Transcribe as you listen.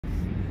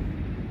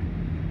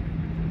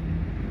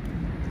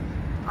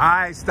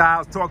right,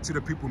 Styles, talk to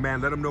the people, man.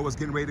 Let them know what's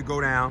getting ready to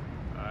go down.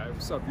 All right,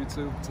 what's up,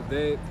 YouTube?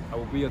 Today, I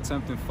will be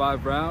attempting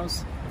 5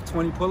 rounds of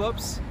 20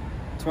 pull-ups,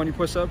 20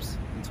 push-ups,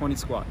 and 20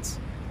 squats.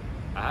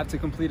 I have to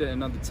complete it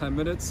in under 10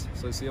 minutes,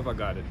 so let's see if I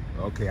got it.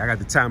 Okay, I got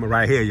the timer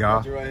right here,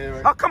 y'all.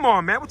 Right. Oh, come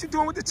on, man. What you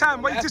doing with the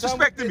timer? Why you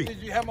disrespecting me? Did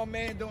you have my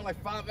man doing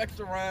like 5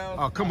 extra rounds?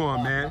 Oh, come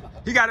on, man.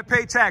 He got to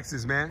pay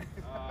taxes, man.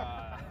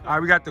 All right,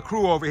 we got the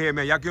crew over here,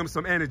 man. Y'all give him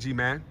some energy,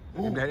 man.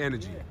 Give him that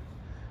energy.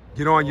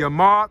 Get on your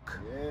mark.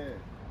 Yeah.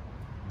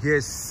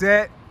 Get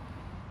set.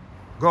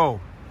 Go.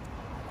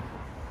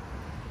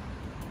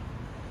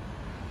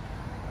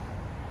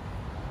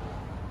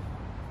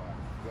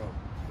 Go.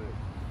 6,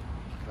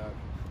 7,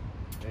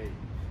 8,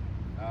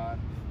 9,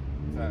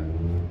 10.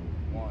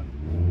 1,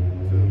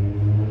 2,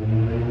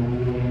 3,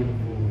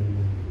 4,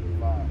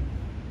 5,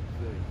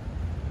 6,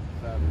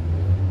 7,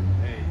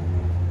 8,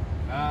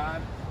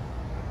 9,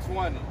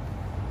 20.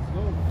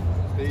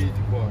 Stay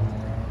easy, boy.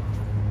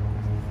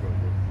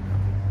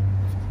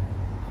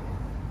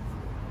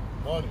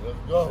 Money, let's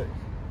go.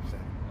 6,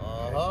 7,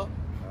 8,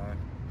 9,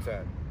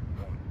 10.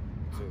 1,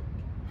 2,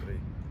 3,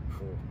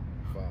 4,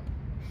 5,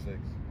 6,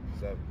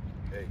 7,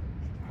 8,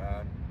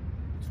 9,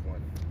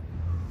 20.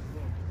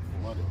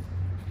 Money.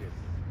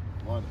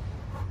 Money.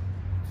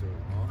 2,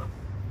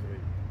 3,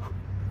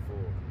 4,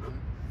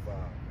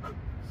 5,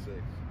 6,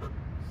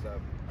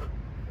 7,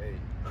 8,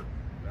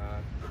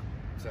 9,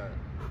 10.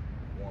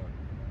 1,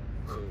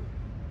 2,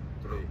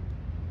 3,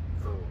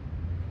 4,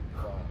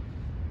 5,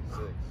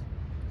 6,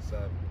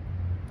 7,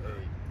 8,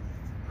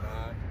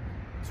 9,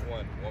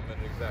 20. 1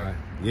 minute exactly.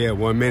 Yeah,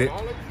 1 minute. All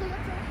of you still got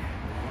time?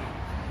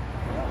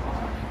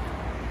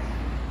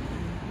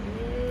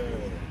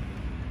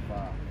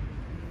 5,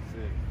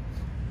 6,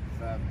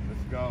 7.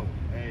 Let's go.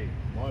 8,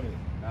 Money.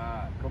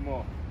 9. Come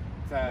on.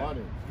 10.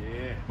 Money.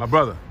 Yeah. My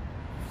brother.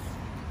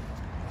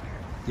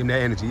 Give him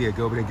that energy. Yeah,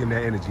 go over there and give him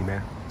that energy,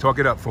 man. Talk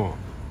it up for him.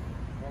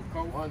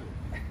 Money.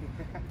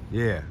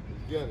 Yeah.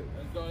 Get it.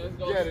 Let's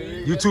go. Get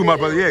it. You too, my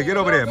brother. Yeah, get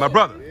over there. My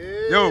brother.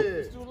 Yeah. Yo.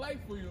 It's too late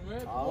for you,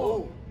 man.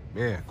 Oh.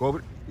 Yeah, go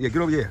over. Yeah,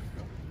 get over here.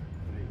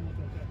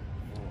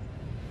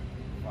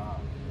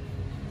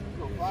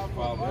 5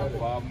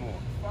 more.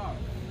 5.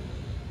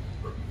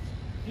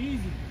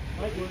 Easy.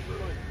 Got you.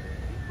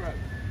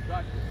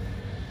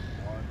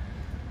 1,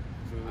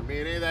 2. I mean,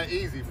 it ain't that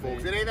easy,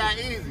 folks. It ain't that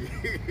easy.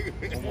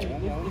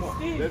 One more.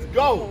 Let's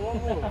go.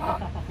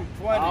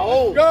 20.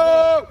 Oh. Let's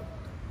go.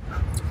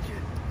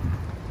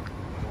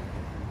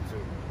 2,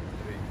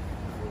 3,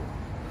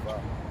 4,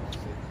 5,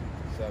 6,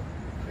 7,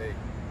 8,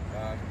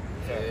 9,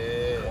 10.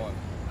 Yeah. 1,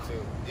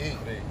 2,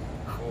 3,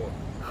 4,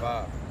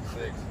 5,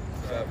 6,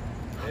 7,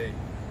 8,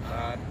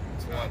 9,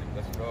 20.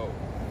 Let's go.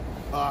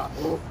 Huh?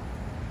 2,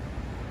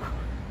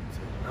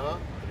 3,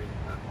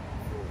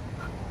 4,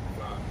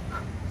 5,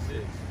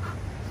 6,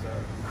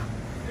 7,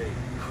 8,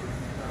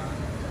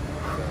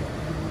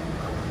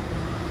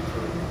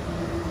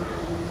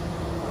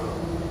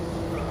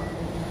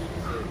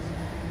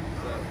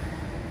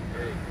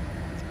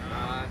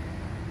 9,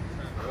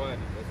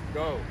 20. Let's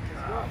go.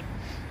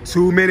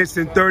 2 minutes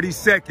and 30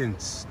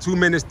 seconds. 2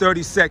 minutes,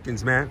 30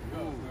 seconds, man.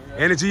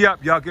 Energy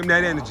up, y'all. Give him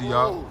that energy,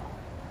 y'all.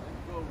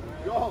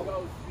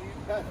 Go.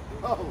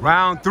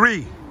 Round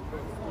 3.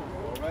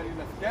 Ready?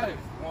 Let's get it.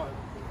 1,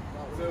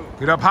 2,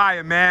 Get up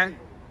higher, man.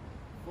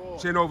 4,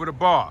 Chin over the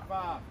bar.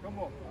 5. Come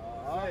on.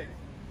 6,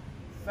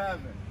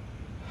 7.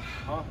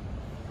 Huh?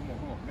 Come on.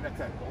 Give me that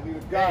 10. Only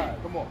the God.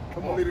 Come on.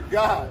 Only the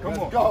God. Come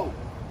Let's on. go.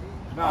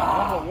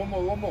 Nah, one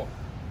more.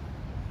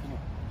 Come on.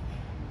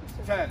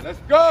 10. Let's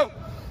go.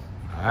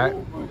 All right.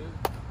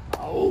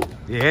 Oh.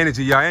 Yeah,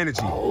 energy, y'all.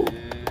 Energy. Oh. Yeah,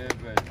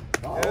 baby.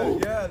 Oh.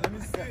 Yeah, let me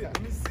see it.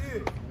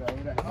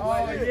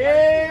 Oh,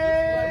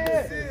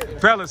 yeah.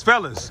 Fellas.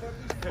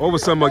 Over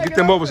some. Get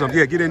them over some.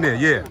 Yeah, get in there.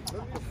 Yeah.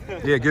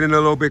 Yeah, get in a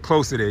little bit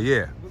closer there.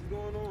 Yeah. What's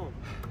going on?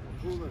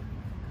 Cooling.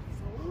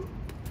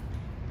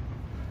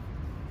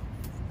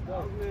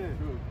 One,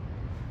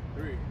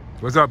 2, 3.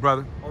 What's up,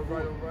 brother? All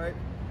right.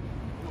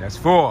 That's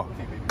 4.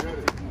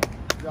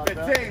 15.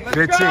 Let's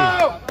 15.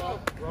 go.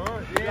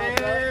 Right.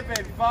 Yeah,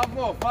 baby. 5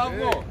 more. 5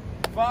 more.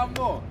 5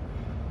 more.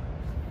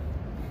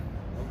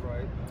 All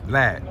right.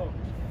 Lad. Come on.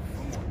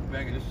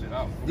 Banging this shit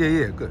out.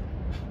 Yeah, good.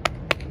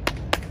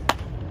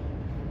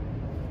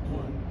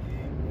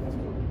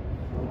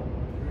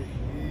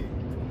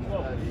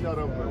 Shut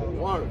up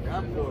and work.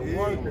 I'm going to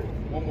work.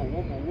 One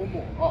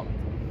more. Up.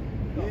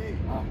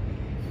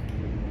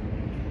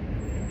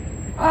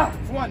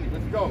 20.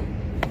 Let's go.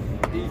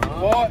 Easy,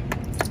 boy.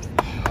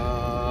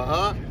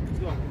 Uh-huh.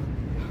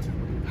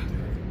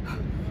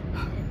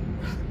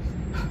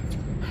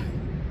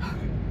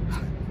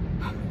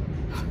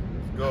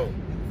 Go.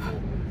 4,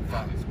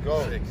 5, let's go.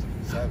 6,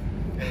 7,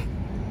 8,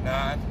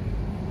 9,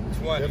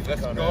 20.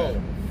 Let's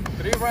go.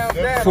 3 rounds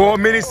down. 4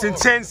 minutes and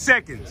 10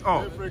 seconds.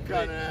 Oh. Different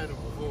kind of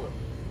animal. 4,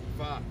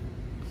 5,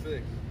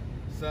 6,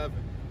 7,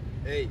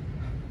 8,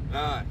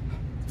 9,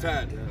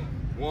 10.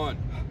 1,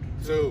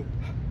 2,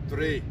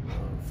 3,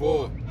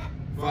 4,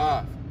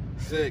 5,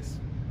 6,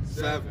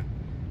 7,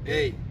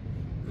 8,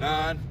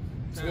 9,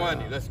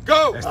 20. Let's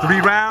go. That's 3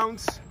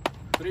 rounds.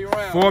 3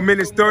 rounds. 4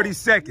 minutes, 30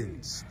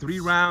 seconds. 3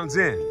 rounds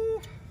in.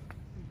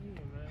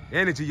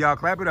 Energy, y'all.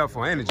 Clap it up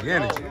for energy.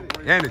 Energy.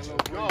 Energy.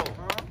 Let's go.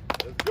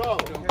 Let's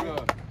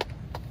go.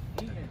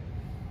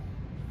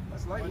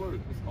 That's light work.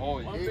 Oh,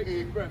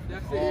 you.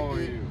 That's Oh,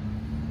 it. you.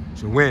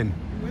 To win.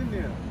 Win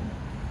there.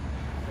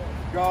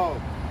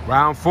 Go.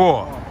 Round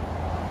 4.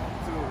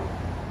 2,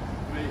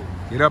 3,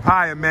 Get up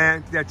higher,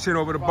 man. Get that chin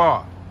over the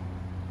bar.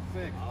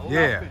 6,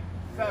 Yeah.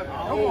 7.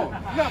 Come on.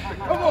 Nothing.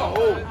 Come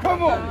on.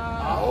 Come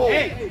on.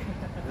 8.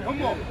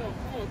 Come on.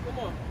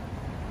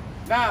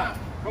 9.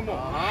 Come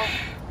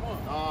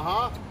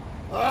on.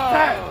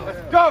 10.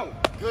 Let's go.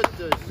 Good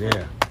shit.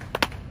 Yeah.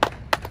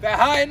 That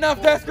high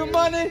enough? That's good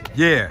money.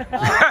 Yeah.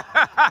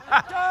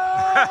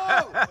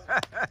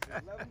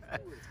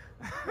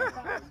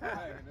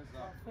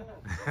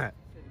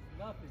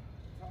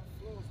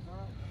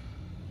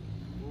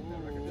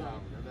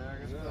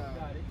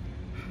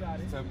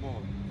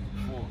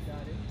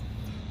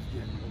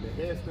 The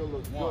hair still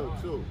looks good,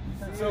 too.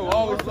 2.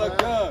 Always look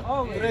good. 3,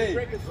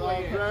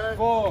 Okay.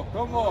 4.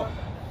 Come on.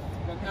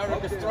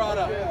 Eric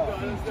Estrada.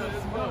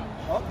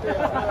 Up there.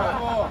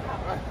 Come on.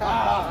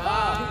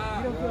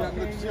 That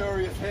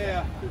luxurious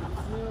hair.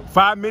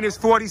 5 minutes,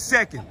 40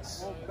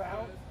 seconds.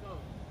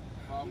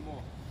 5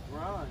 more.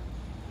 Grind.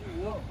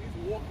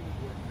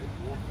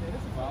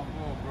 5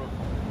 more, bro.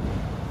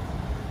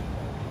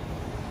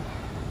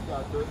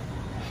 Got this.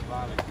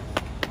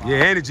 Yeah,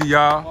 energy,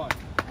 y'all. 1.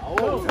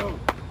 Oh. 2.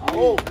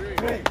 Oh. 3.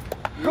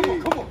 Come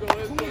on. Come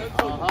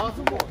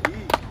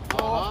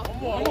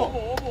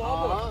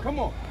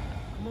on.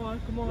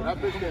 Come on. That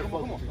bitch can't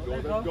fuck with you,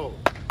 Joe.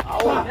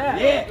 Let's go.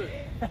 Yeah.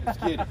 Let's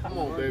get it. Come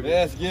on, baby.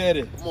 Let's get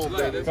it. Come on,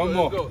 baby. Come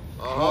on.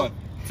 1,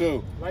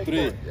 2,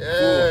 3,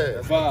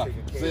 Yeah. 4, 5,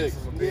 6,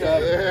 7,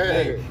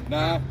 8,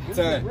 9,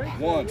 10.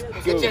 1, 2,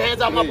 Get your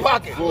hands out my 3,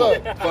 pocket. 4,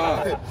 Look.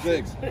 5,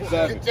 6,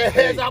 7. Get your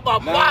hands 8, out my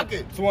 9,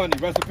 pocket. 20.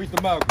 Rest in peace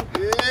to Malcolm.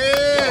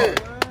 Yeah.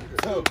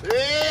 2,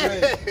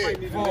 Yeah.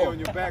 3, 4, on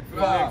your back for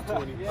the 5, next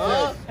 20.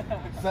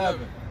 6,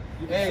 7,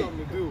 8,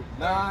 Something to do.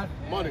 9,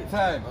 Money.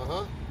 10.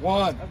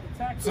 1,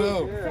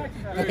 2,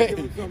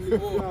 3,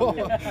 4,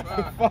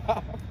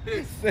 5,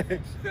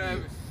 6,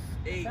 7,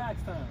 8,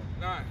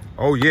 9.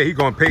 Oh, yeah, he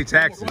gonna pay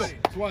taxes.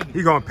 20.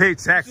 He gonna pay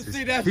taxes.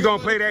 See, that's He gonna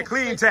what play it that is.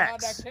 clean Take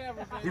tax. that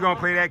camera, baby. He gonna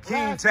play that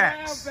clean Last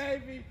tax.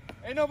 round, baby.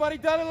 Ain't nobody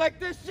done it like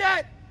this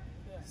yet.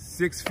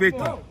 650.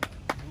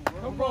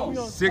 Come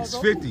on.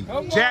 650. Come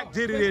on. Jack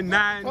did it in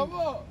Come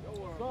on.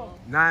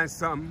 9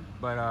 something,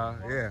 but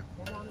yeah.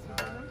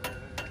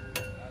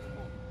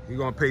 He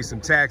gonna pay some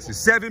taxes.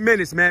 7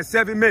 minutes, man.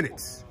 7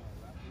 minutes.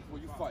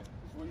 Where you fight?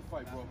 Where you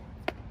fight, bro?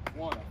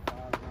 1,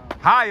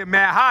 Higher,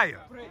 man. Higher.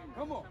 3.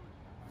 Come on.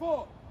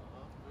 4,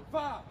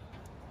 5.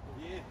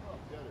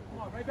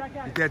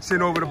 Get that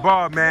chin over the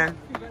bar, man.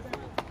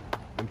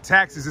 Them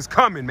taxes is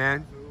coming,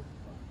 man.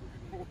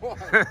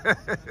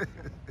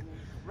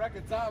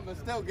 Record time, but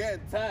still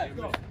getting tagged.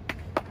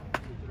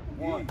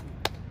 1,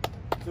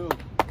 2,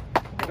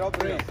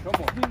 3. Come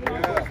on.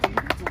 Yeah.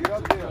 Get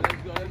up there.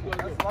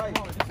 That's light.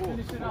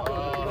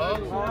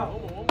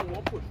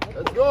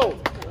 Let's go.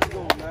 Let's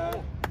go,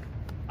 man.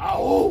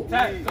 Ow.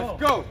 10. Let's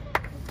go.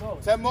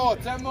 10 more.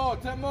 10 more.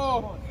 10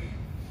 more.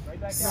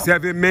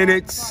 7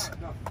 minutes,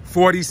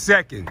 40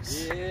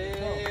 seconds. Yeah,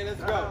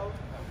 let's go.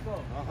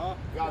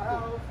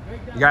 Got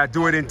You gotta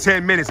do it in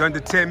 10 minutes, under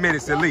 10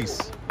 minutes at least.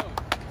 this.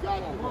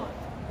 Got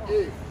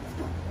this.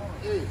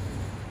 Yeah.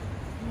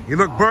 You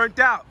look burnt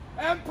out.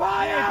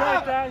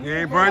 Empire! You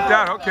ain't burnt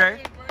out,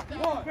 okay.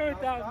 1, 2.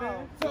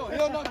 He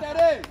don't know what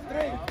that is.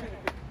 3,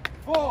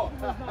 4.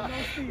 I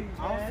don't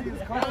see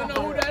his car.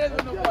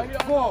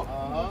 4.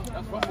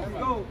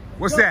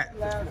 What's that?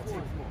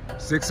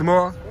 6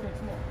 more?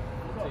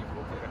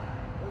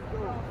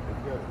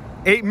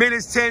 8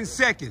 minutes, 10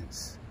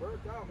 seconds.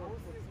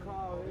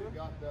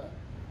 Got that.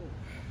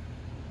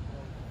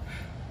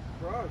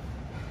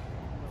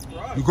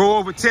 You go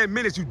over 10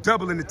 minutes, you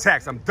doubling the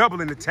tax. I'm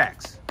doubling the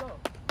tax.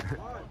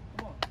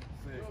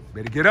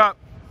 Better get up.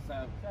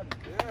 7.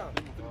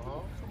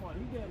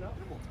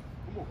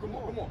 Come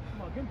on.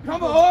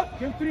 Come on.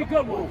 Give him 3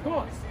 good ones. Come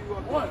on.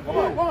 Come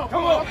on.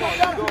 Come on.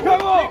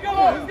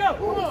 Let's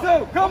go.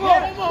 2. Come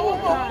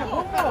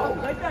on.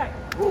 Like that.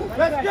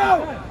 Let's go.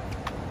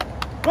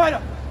 Right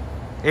up.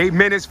 8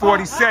 minutes,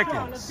 40 Let's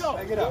seconds. go.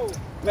 Bang it up.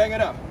 Bang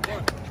it up.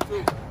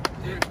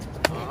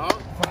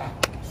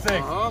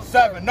 6,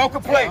 7. No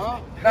complaints.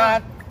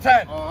 9,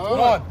 10.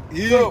 1,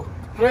 2,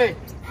 3,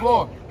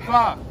 4,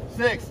 5,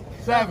 6,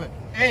 7,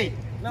 8,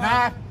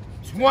 9,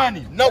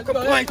 20. No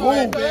complaints.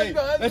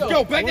 Let's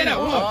go. Bang it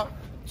up.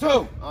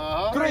 1,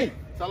 2, 3.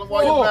 Tell him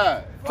why you 4,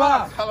 mad.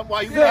 5. Tell him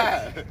why you 6,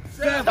 mad.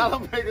 7, Tell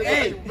him niggas why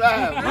 8, you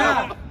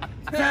mad.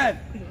 9, 10.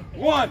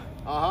 1,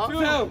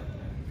 2,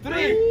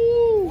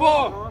 3,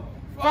 4,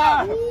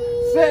 5,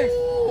 6,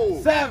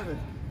 7,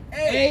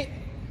 8,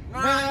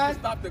 9.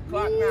 Stop the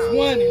clock now.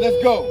 20.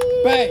 Let's go.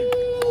 Bang.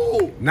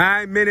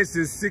 9 minutes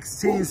and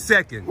 16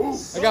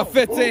 seconds. I got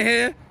 15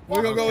 here.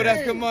 We're gonna go with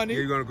That's Good Money.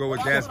 You're gonna go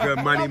with That's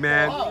Good Money,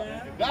 man.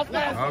 That's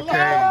Okay,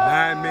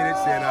 9 minutes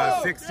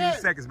and 16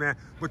 seconds, man.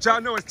 But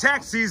y'all know it's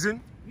tax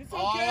season.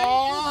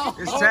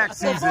 It's tax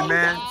season,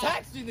 man.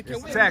 Tax season. Can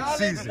It's we tax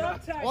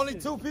acknowledge season. Only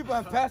 2 people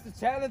have passed the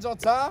challenge on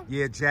time.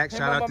 Yeah, Jack. Came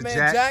Shout out out to my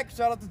man Jack.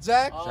 Shout out to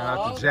Jack. Shout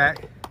out to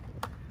Jack.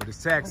 But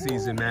it's tax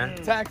season, man.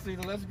 Tax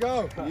season. Let's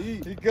go. He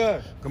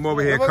good. Come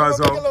over here, We're gonna make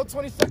a little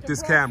Cuzzo. 20-second Get this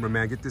break. camera,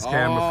 man. Get this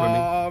camera for me.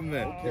 Oh,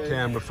 man. The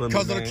camera for me,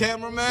 Because of man. the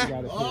cameraman? You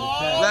gotta pay the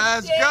tax.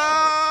 Let's go!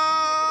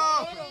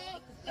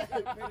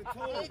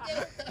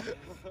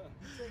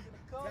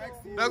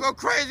 Don't go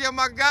crazy on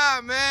my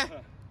guy, man.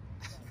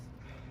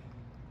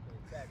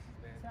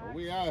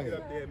 We out Get here.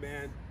 up there,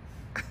 man.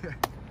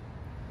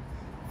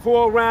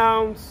 4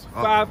 rounds,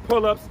 5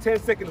 pull-ups,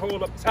 10-second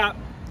hold up top,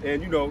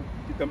 and you know,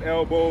 get them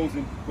elbows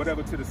and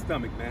whatever to the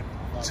stomach, man.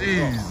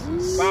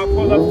 Jesus. 5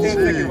 pull-ups,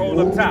 10-second hold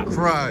up top.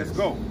 Christ. Let's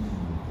go.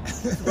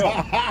 Let's go.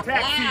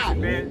 Tax season,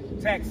 man.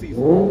 Tax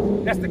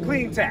season. That's the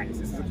clean tax.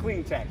 This is a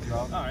clean tax, y'all.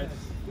 All right.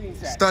 Clean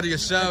tax. Study a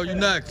shell, you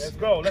next. Let's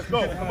go. Let's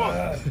go. Come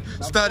on.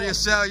 Study a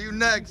shell, you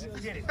next.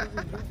 Get it.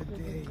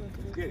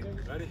 Get it.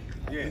 Ready?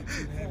 Yeah.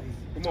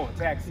 Come on.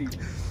 Tax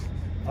season.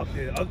 Up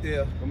there.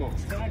 Come on.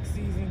 Tax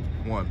season.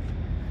 1.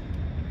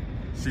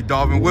 See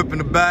Darwin whip in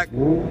the back.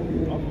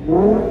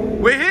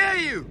 We hear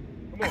you.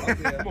 Come on.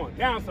 Come on.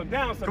 Down some.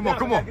 Down some. Come on, down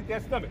come some. on. Get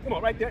that stomach. Come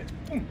on. Right there.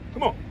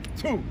 Come on.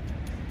 2,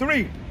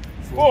 3,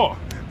 4,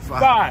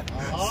 5,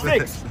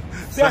 6,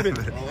 7,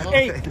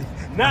 8,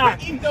 9.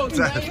 Yo,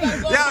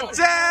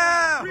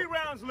 Jam! 3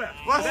 rounds left.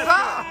 What's Let's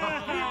up?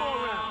 go. 3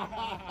 more rounds.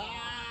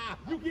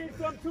 You getting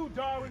some too,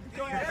 Darwin. Get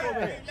your ass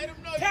over here.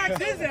 Tax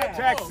his ass.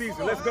 Tax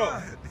season. Let's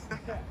go.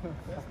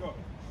 Let's go.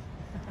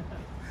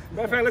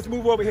 Matter of fact, let's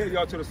move over here,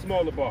 y'all, to the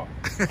smaller bar.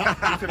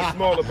 To the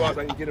smaller bars,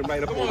 I can get him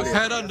right up over there.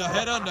 Head under.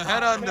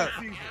 Tax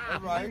season.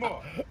 Three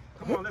more.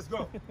 Come on, let's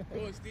go.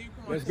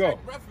 Let's go.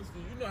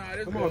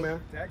 Come on,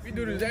 man. We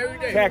do this every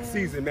day. Tax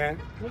season, man.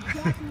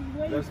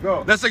 Let's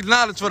go. Let's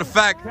acknowledge for the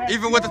fact,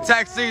 even with the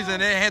tax season,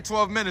 they ain't had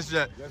 12 minutes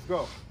yet. Let's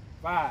go.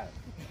 5.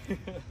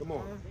 Come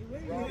on.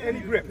 Any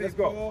grip. Let's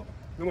go.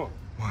 Come on.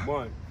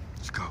 1.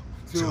 Let's go.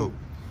 2.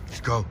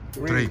 Let's go.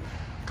 3.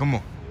 Come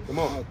on. Come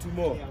on. 2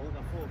 more.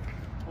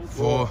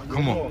 4.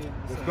 Come on.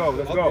 Let's go.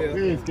 Let's go.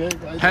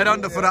 Head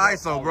under for the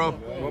ISO, bro.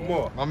 1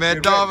 more. My man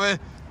Get Darwin.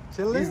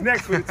 ready. He's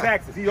next for the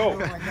taxes. He old.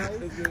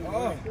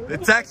 The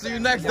taxing you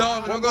next,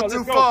 Darwin. Don't go Let's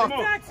too go. far. Come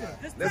on.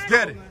 Let's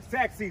get it. It's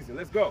tax season.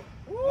 Let's go.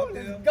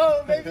 Let's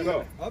go, baby. Let's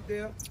go. Up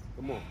there.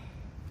 Come on.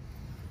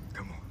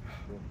 Come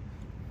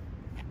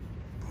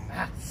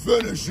on.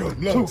 Finish him.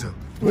 2.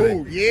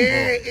 Oh,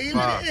 yeah,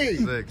 5,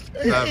 easy. 6,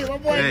 7,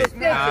 8, 9, 10.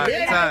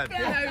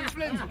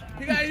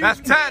 That's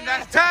 10.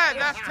 That's 10.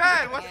 That's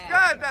 10. What's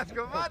good? That's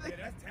good money.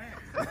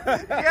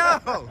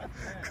 Yo,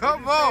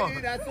 come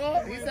on. That's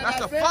all. He said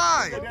That's a it.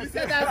 fine. He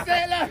said that's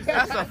it. Look.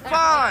 That's a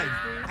fine.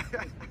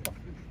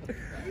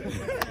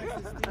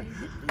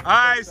 All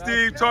right,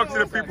 Steve, talk to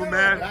the people,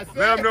 man. Let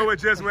them know what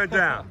just went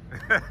down.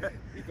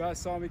 You guys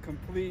saw me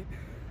complete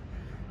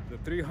the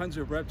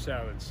 300 rep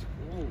challenge.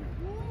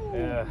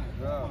 Yeah.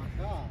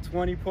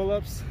 20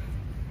 pull-ups,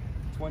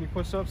 20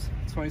 push-ups,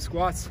 20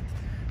 squats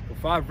for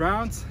 5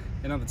 rounds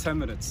in under 10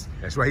 minutes.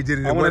 That's right, he did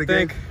it I in want one to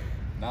again.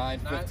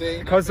 thank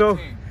 9:15. Cuzzo,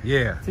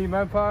 Yeah. Team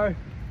Empire,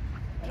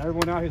 and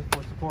everyone out here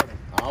for supporting.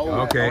 Okay. I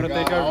want to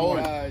thank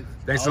everyone.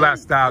 Thanks a lot,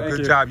 Style. Thank Good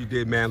you. job you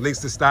did, man. Links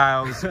to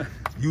Styles,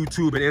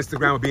 YouTube and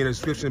Instagram will be in the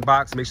description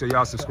box. Make sure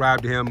y'all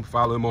subscribe to him.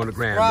 Follow him on the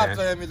gram, Subscribe man.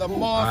 to him. He's a All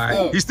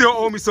monster. right. He still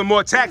owe me some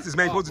more taxes,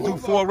 man. He's supposed to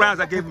do 4 rounds.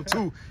 I gave him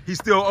 2. He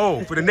still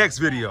owe for the next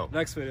video.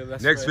 Next video.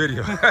 That's Next right.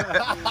 video.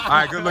 All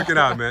right, good looking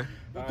out, man.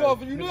 We're going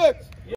for you next.